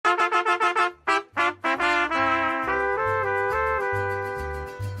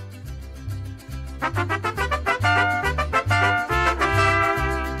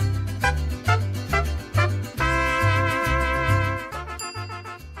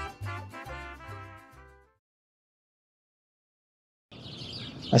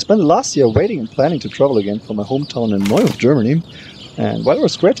I spent the last year waiting and planning to travel again for my hometown in Neuhof, Germany. And while it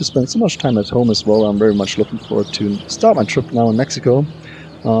was great to spend so much time at home as well, I'm very much looking forward to start my trip now in Mexico.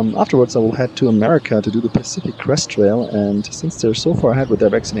 Afterwards, I will head to America to do the Pacific Crest Trail, and since they're so far ahead with their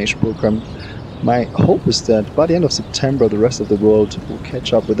vaccination program, my hope is that by the end of September, the rest of the world will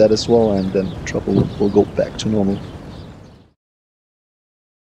catch up with that as well, and then travel will go back to normal.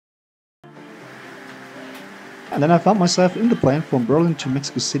 And then I found myself in the plane from Berlin to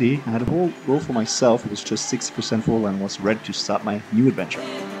Mexico City. I had a whole row for myself. It was just 60% full and was ready to start my new adventure.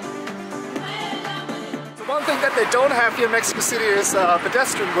 So one thing that they don't have here in Mexico City is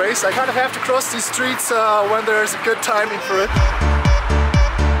pedestrian ways. I kind of have to cross these streets when there's a good timing for it.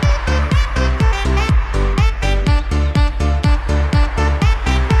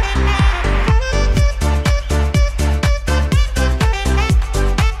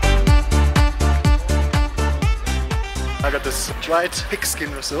 I got this dried pig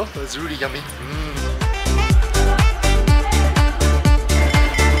skin or so, it's really yummy.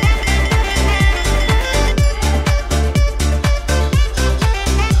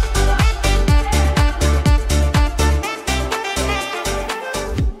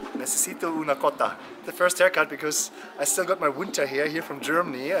 Necesito una cota. The first haircut because I still got my winter hair here from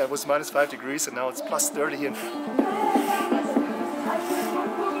Germany. It was -5 degrees and now it's +30 here.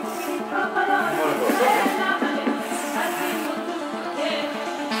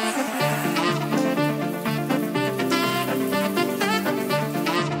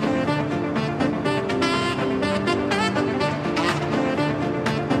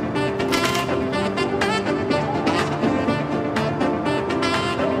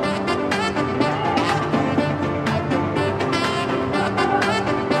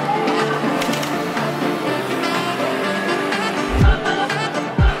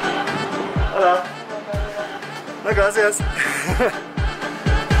 No, gracias.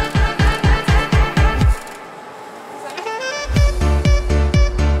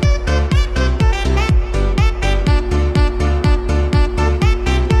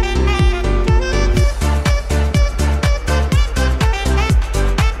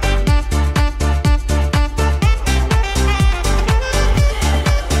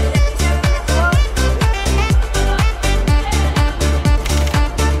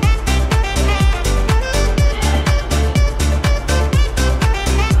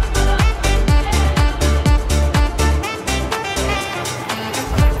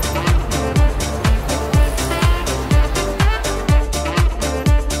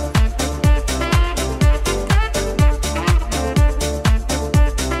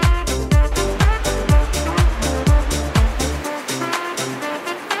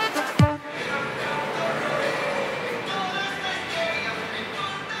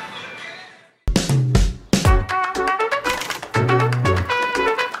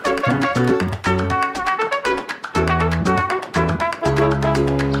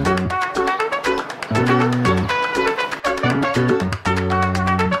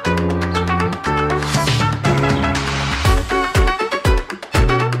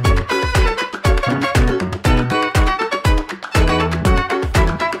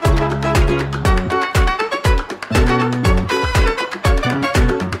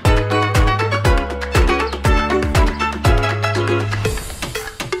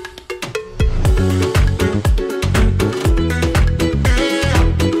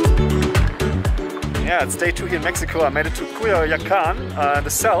 It's day 2 here in Mexico. I made it to Coyoacán, in the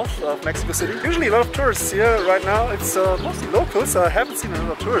south of Mexico City. Usually a lot of tourists here. Right now it's mostly locals. I haven't seen a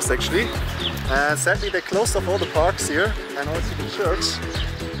lot of tourists actually. And sadly they closed off all the parks here and also the church.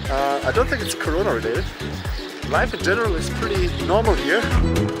 I don't think it's Corona related. Life in general is pretty normal here.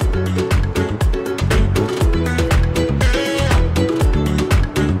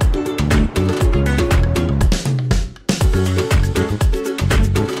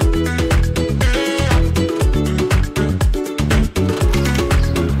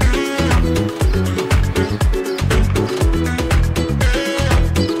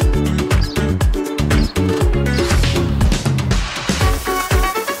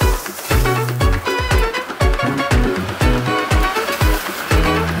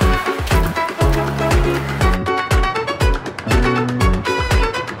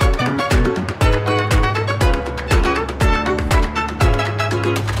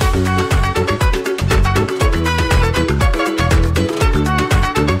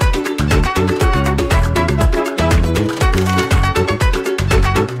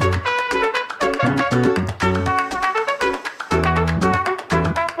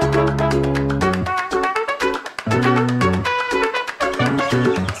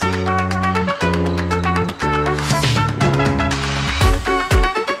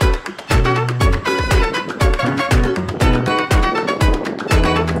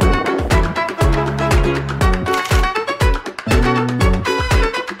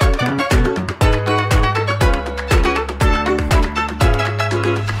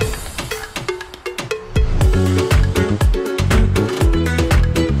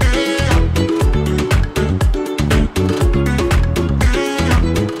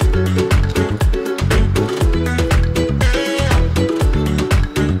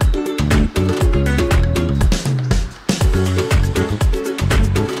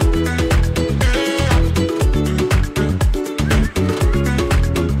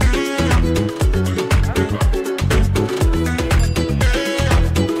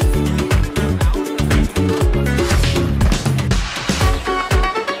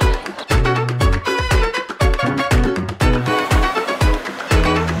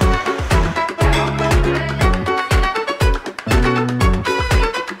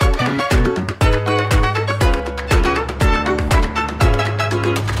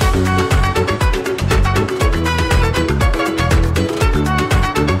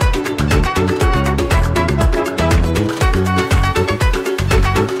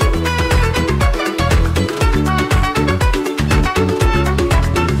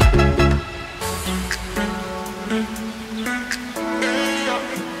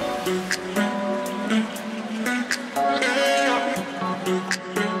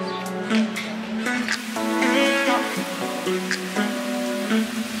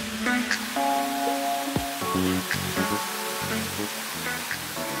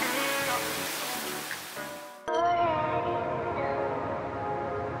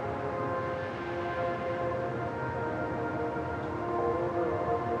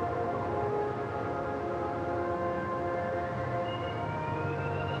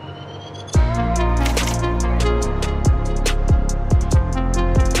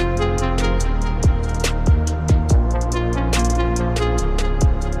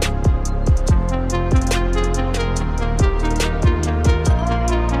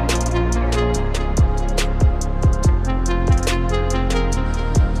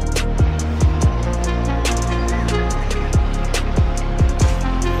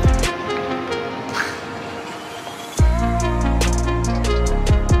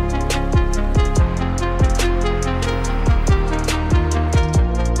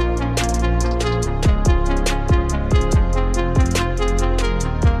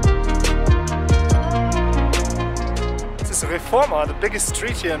 biggest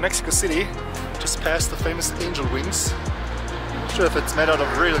street here in Mexico City, just past the famous angel wings. Not sure if it's made out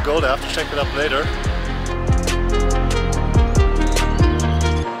of real gold, I have to check it up later.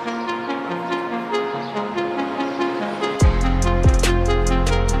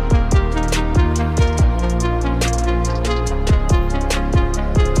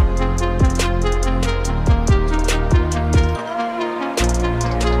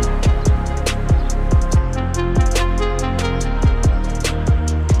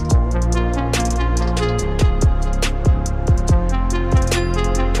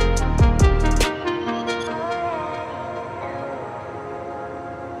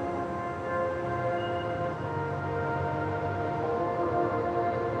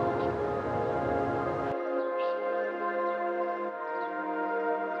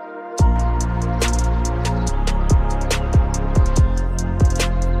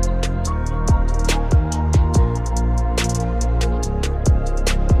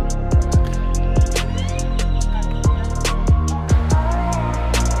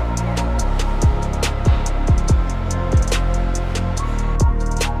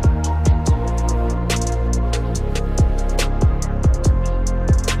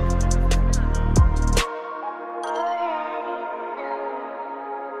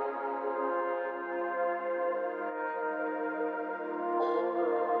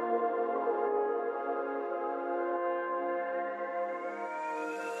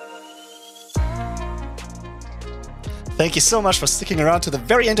 Thank you so much for sticking around to the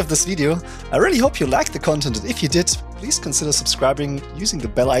very end of this video. I really hope you liked the content, and if you did, please consider subscribing using the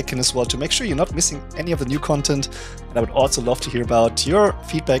bell icon as well to make sure you're not missing any of the new content. And I would also love to hear about your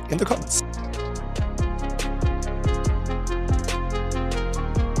feedback in the comments.